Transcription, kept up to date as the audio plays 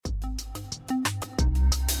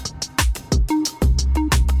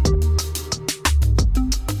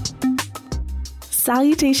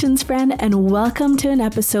Salutations, friend, and welcome to an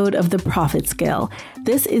episode of The Profit Scale.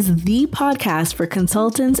 This is the podcast for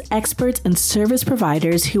consultants, experts, and service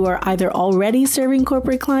providers who are either already serving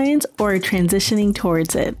corporate clients or are transitioning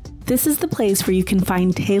towards it. This is the place where you can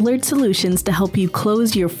find tailored solutions to help you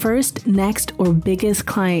close your first, next, or biggest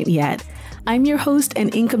client yet. I'm your host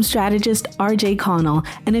and income strategist, RJ Connell,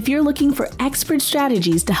 and if you're looking for expert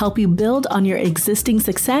strategies to help you build on your existing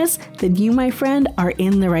success, then you, my friend, are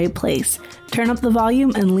in the right place. Turn up the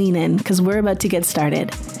volume and lean in, because we're about to get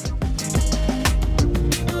started.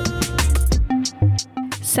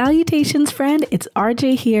 Salutations, friend, it's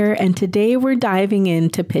RJ here, and today we're diving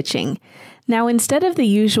into pitching. Now, instead of the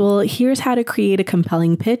usual, here's how to create a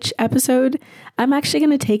compelling pitch episode, I'm actually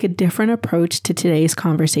going to take a different approach to today's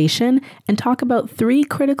conversation and talk about 3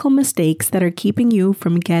 critical mistakes that are keeping you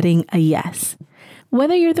from getting a yes.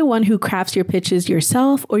 Whether you're the one who crafts your pitches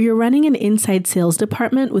yourself or you're running an inside sales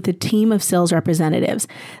department with a team of sales representatives,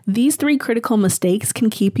 these 3 critical mistakes can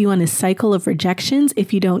keep you on a cycle of rejections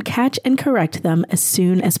if you don't catch and correct them as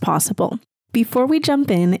soon as possible. Before we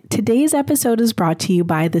jump in, today's episode is brought to you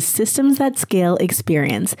by the Systems That Scale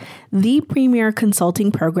Experience, the premier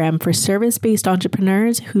consulting program for service-based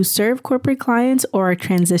entrepreneurs who serve corporate clients or are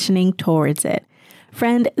transitioning towards it.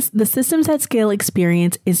 Friend, the Systems That Scale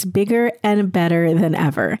Experience is bigger and better than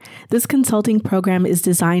ever. This consulting program is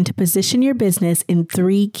designed to position your business in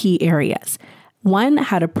 3 key areas. 1,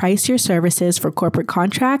 how to price your services for corporate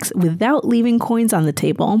contracts without leaving coins on the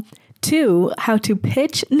table. 2, how to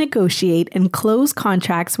pitch, negotiate, and close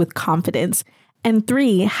contracts with confidence. And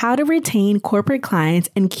 3, how to retain corporate clients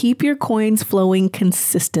and keep your coins flowing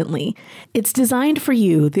consistently. It's designed for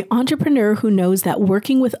you, the entrepreneur who knows that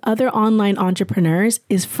working with other online entrepreneurs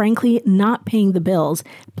is frankly not paying the bills.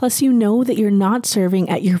 Plus, you know that you're not serving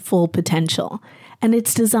at your full potential. And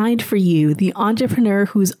it's designed for you, the entrepreneur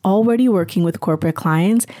who's already working with corporate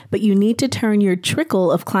clients, but you need to turn your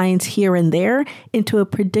trickle of clients here and there into a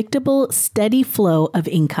predictable, steady flow of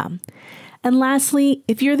income. And lastly,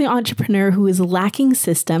 if you're the entrepreneur who is lacking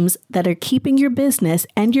systems that are keeping your business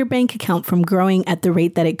and your bank account from growing at the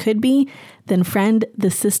rate that it could be, then friend, the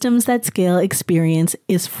Systems That Scale experience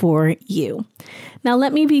is for you. Now,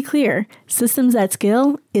 let me be clear, Systems That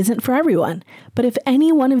Scale isn't for everyone. But if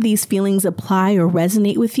any one of these feelings apply or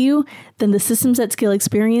resonate with you, then the Systems That Scale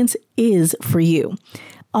experience is for you.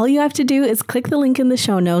 All you have to do is click the link in the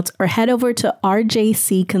show notes or head over to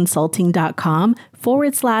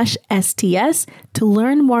rjcconsulting.com/STS to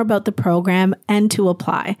learn more about the program and to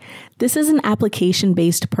apply. This is an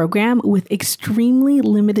application-based program with extremely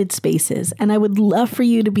limited spaces, and I would love for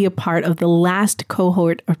you to be a part of the last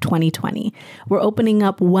cohort of 2020. We're opening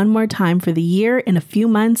up one more time for the year in a few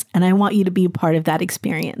months, and I want you to be a part of that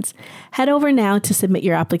experience. Head over now to submit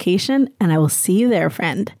your application, and I will see you there,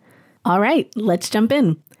 friend. All right, let's jump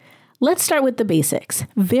in. Let's start with the basics.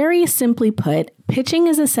 Very simply put, pitching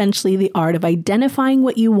is essentially the art of identifying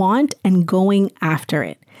what you want and going after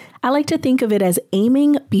it. I like to think of it as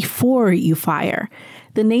aiming before you fire.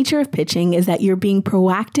 The nature of pitching is that you're being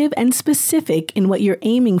proactive and specific in what you're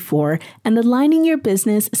aiming for and aligning your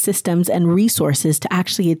business, systems, and resources to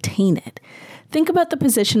actually attain it. Think about the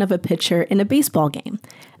position of a pitcher in a baseball game.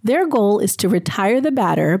 Their goal is to retire the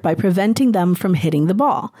batter by preventing them from hitting the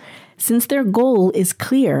ball. Since their goal is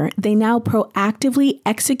clear, they now proactively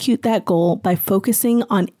execute that goal by focusing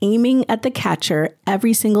on aiming at the catcher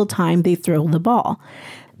every single time they throw the ball.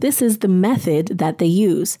 This is the method that they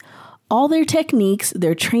use. All their techniques,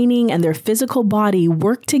 their training, and their physical body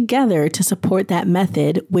work together to support that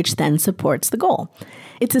method, which then supports the goal.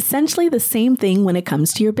 It's essentially the same thing when it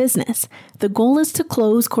comes to your business. The goal is to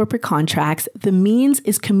close corporate contracts. The means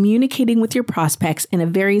is communicating with your prospects in a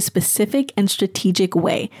very specific and strategic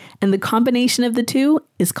way. And the combination of the two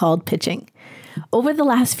is called pitching. Over the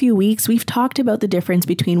last few weeks, we've talked about the difference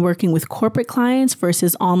between working with corporate clients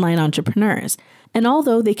versus online entrepreneurs. And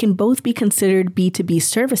although they can both be considered B2B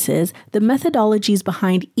services, the methodologies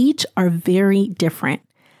behind each are very different.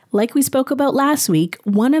 Like we spoke about last week,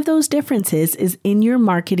 one of those differences is in your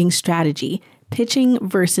marketing strategy, pitching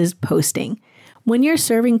versus posting. When you're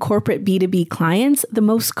serving corporate B2B clients, the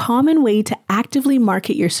most common way to actively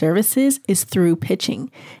market your services is through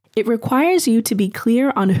pitching. It requires you to be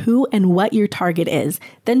clear on who and what your target is,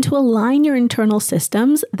 then to align your internal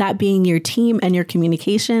systems, that being your team and your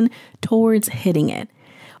communication, towards hitting it.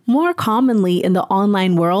 More commonly in the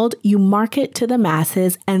online world, you market to the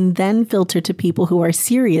masses and then filter to people who are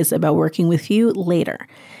serious about working with you later.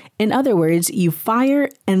 In other words, you fire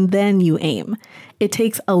and then you aim. It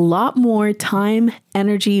takes a lot more time,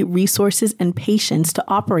 energy, resources, and patience to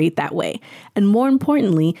operate that way. And more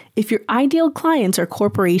importantly, if your ideal clients are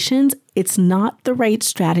corporations, it's not the right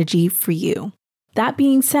strategy for you. That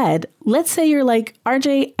being said, let's say you're like,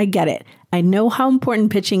 RJ, I get it. I know how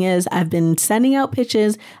important pitching is. I've been sending out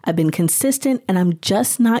pitches. I've been consistent and I'm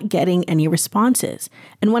just not getting any responses.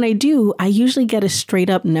 And when I do, I usually get a straight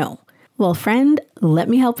up no. Well, friend, let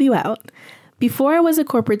me help you out. Before I was a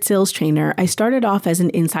corporate sales trainer, I started off as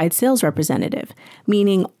an inside sales representative,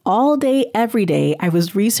 meaning all day, every day, I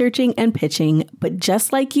was researching and pitching, but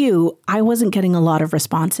just like you, I wasn't getting a lot of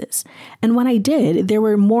responses. And when I did, there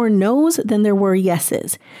were more no's than there were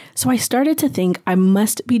yeses. So I started to think I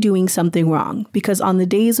must be doing something wrong because on the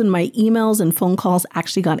days when my emails and phone calls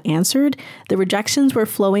actually got answered, the rejections were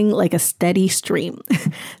flowing like a steady stream.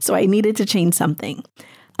 So I needed to change something.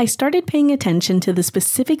 I started paying attention to the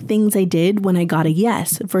specific things I did when I got a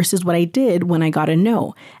yes versus what I did when I got a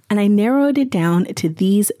no, and I narrowed it down to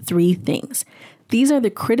these 3 things. These are the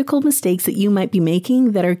critical mistakes that you might be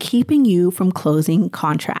making that are keeping you from closing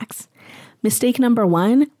contracts. Mistake number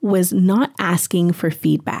 1 was not asking for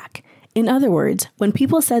feedback. In other words, when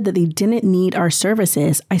people said that they didn't need our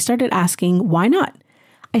services, I started asking, why not?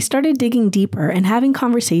 I started digging deeper and having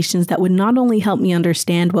conversations that would not only help me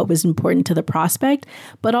understand what was important to the prospect,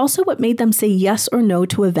 but also what made them say yes or no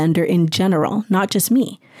to a vendor in general, not just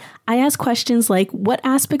me. I asked questions like, what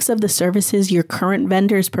aspects of the services your current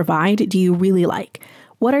vendors provide do you really like?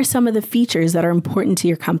 What are some of the features that are important to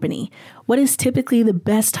your company? What is typically the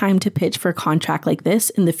best time to pitch for a contract like this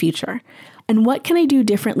in the future? And what can I do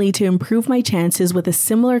differently to improve my chances with a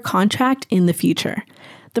similar contract in the future?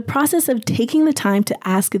 The process of taking the time to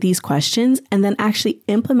ask these questions and then actually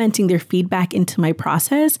implementing their feedback into my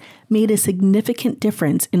process made a significant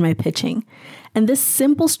difference in my pitching. And this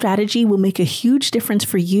simple strategy will make a huge difference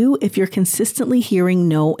for you if you're consistently hearing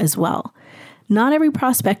no as well. Not every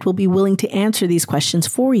prospect will be willing to answer these questions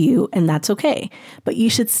for you, and that's okay. But you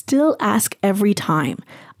should still ask every time.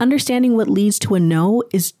 Understanding what leads to a no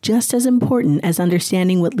is just as important as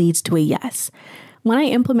understanding what leads to a yes. When I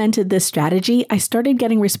implemented this strategy, I started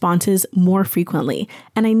getting responses more frequently,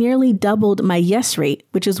 and I nearly doubled my yes rate,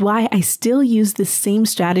 which is why I still use this same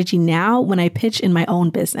strategy now when I pitch in my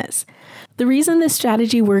own business. The reason this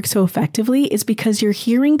strategy works so effectively is because you're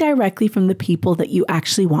hearing directly from the people that you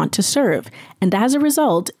actually want to serve, and as a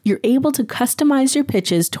result, you're able to customize your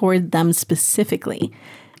pitches toward them specifically.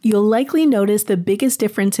 You'll likely notice the biggest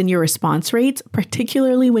difference in your response rates,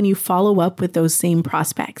 particularly when you follow up with those same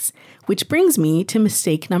prospects. Which brings me to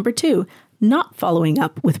mistake number 2, not following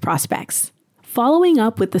up with prospects. Following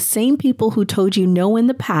up with the same people who told you no in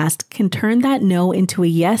the past can turn that no into a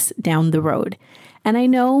yes down the road. And I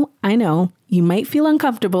know, you might feel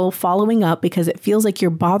uncomfortable following up because it feels like you're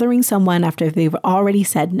bothering someone after they've already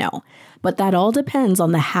said no. But that all depends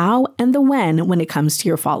on the how and the when it comes to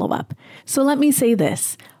your follow-up. So let me say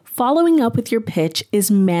this. Following up with your pitch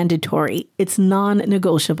is mandatory. It's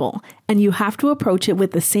non-negotiable, and you have to approach it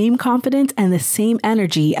with the same confidence and the same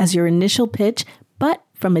energy as your initial pitch, but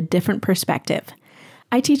from a different perspective.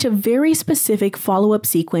 I teach a very specific follow-up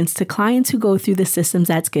sequence to clients who go through the Systems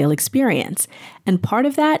at Scale experience, and part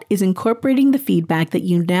of that is incorporating the feedback that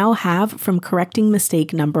you now have from correcting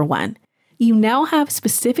mistake number 1. You now have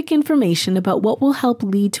specific information about what will help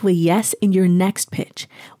lead to a yes in your next pitch.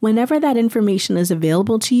 Whenever that information is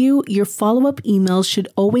available to you, your follow-up emails should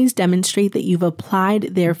always demonstrate that you've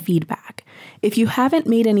applied their feedback. If you haven't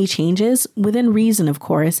made any changes, within reason of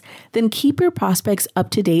course, then keep your prospects up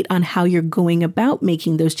to date on how you're going about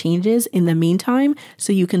making those changes in the meantime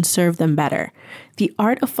so you can serve them better. The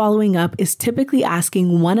art of following up is typically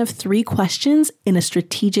asking one of 3 questions in a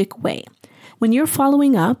strategic way. When you're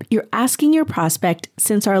following up, you're asking your prospect,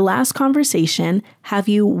 since our last conversation, have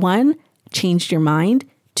you 1, changed your mind,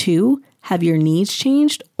 2, have your needs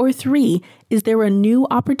changed, or 3, is there a new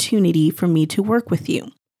opportunity for me to work with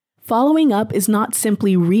you? Following up is not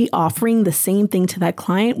simply re-offering the same thing to that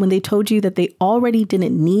client when they told you that they already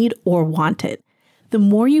didn't need or want it. The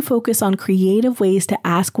more you focus on creative ways to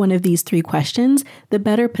ask one of these 3 questions, the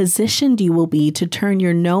better positioned you will be to turn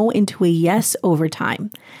your no into a yes over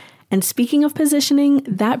time. And speaking of positioning,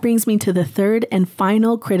 that brings me to the 3rd and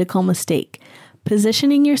final critical mistake,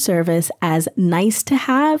 positioning your service as nice to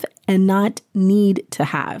have and not need to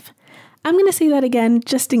have. I'm going to say that again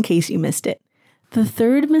just in case you missed it. The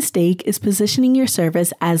 3rd mistake is positioning your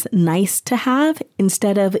service as nice to have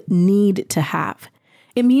instead of need to have.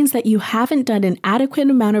 It means that you haven't done an adequate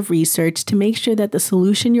amount of research to make sure that the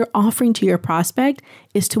solution you're offering to your prospect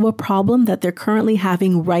is to a problem that they're currently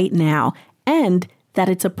having right now, and that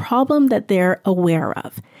it's a problem that they're aware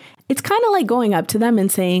of. It's kind of like going up to them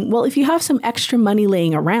and saying, well, if you have some extra money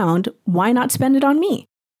laying around, why not spend it on me?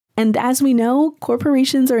 And as we know,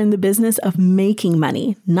 corporations are in the business of making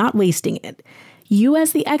money, not wasting it. You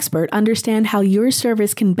as the expert understand how your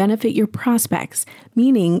service can benefit your prospects,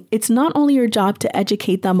 meaning it's not only your job to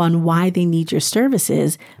educate them on why they need your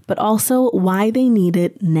services, but also why they need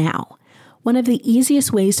it now. One of the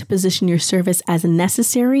easiest ways to position your service as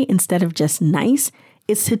necessary instead of just nice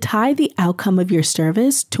is to tie the outcome of your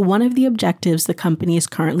service to one of the objectives the company is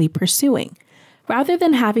currently pursuing. Rather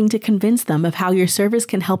than having to convince them of how your service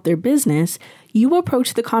can help their business, you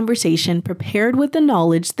approach the conversation prepared with the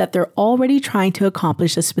knowledge that they're already trying to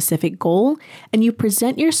accomplish a specific goal, and you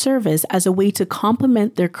present your service as a way to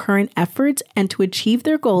complement their current efforts and to achieve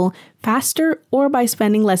their goal faster or by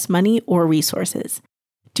spending less money or resources.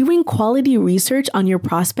 Doing quality research on your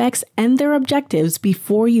prospects and their objectives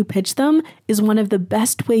before you pitch them is one of the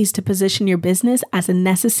best ways to position your business as a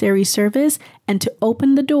necessary service and to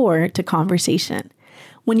open the door to conversation.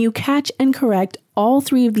 When you catch and correct all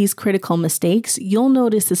three of these critical mistakes, you'll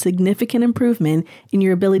notice a significant improvement in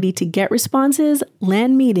your ability to get responses,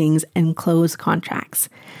 land meetings, and close contracts.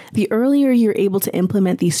 The earlier you're able to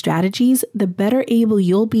implement these strategies, the better able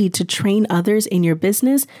you'll be to train others in your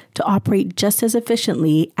business to operate just as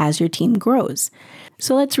efficiently as your team grows.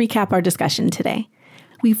 So let's recap our discussion today.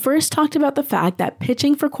 We first talked about the fact that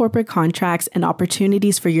pitching for corporate contracts and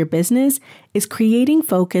opportunities for your business is creating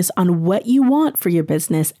focus on what you want for your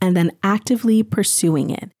business and then actively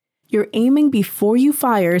pursuing it. You're aiming before you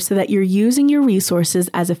fire so that you're using your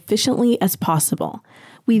resources as efficiently as possible.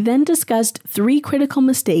 We then discussed 3 critical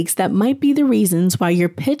mistakes that might be the reasons why your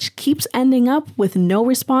pitch keeps ending up with no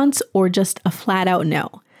response or just a flat out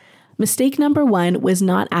no. Mistake number 1 was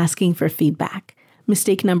not asking for feedback.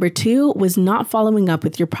 Mistake number 2 was not following up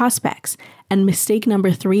with your prospects. And mistake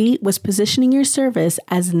number 3 was positioning your service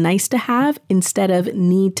as nice to have instead of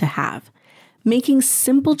need to have. Making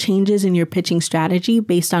simple changes in your pitching strategy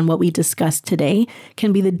based on what we discussed today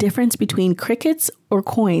can be the difference between crickets or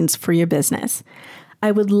coins for your business.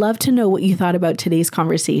 I would love to know what you thought about today's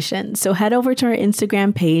conversation. So head over to our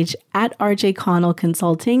Instagram page at RJ Connell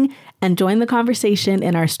Consulting and join the conversation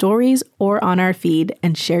in our stories or on our feed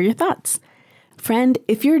and share your thoughts. Friend,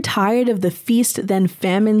 if you're tired of the feast then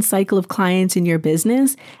famine cycle of clients in your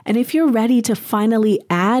business, and if you're ready to finally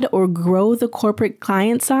add or grow the corporate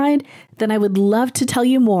client side, then I would love to tell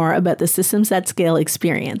you more about the Systems That Scale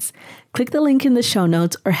experience. Click the link in the show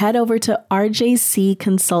notes or head over to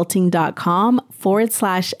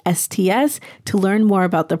rjcconsulting.com/STS to learn more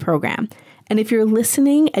about the program. And if you're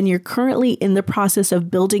listening and you're currently in the process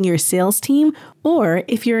of building your sales team, or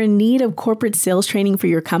if you're in need of corporate sales training for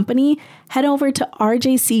your company, head over to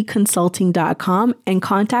rjcconsulting.com and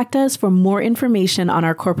contact us for more information on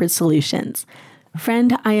our corporate solutions.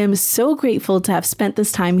 Friend, I am so grateful to have spent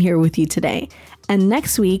this time here with you today. And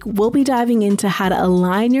next week, we'll be diving into how to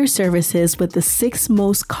align your services with the 6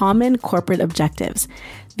 most common corporate objectives.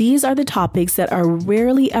 These are the topics that are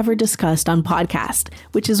rarely ever discussed on podcast,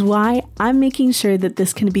 which is why I'm making sure that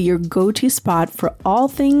this can be your go-to spot for all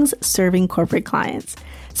things serving corporate clients.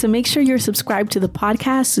 So make sure you're subscribed to the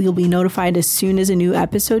podcast so you'll be notified as soon as a new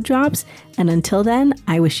episode drops. And until then,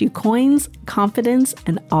 I wish you coins, confidence,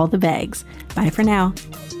 and all the bags. Bye for now.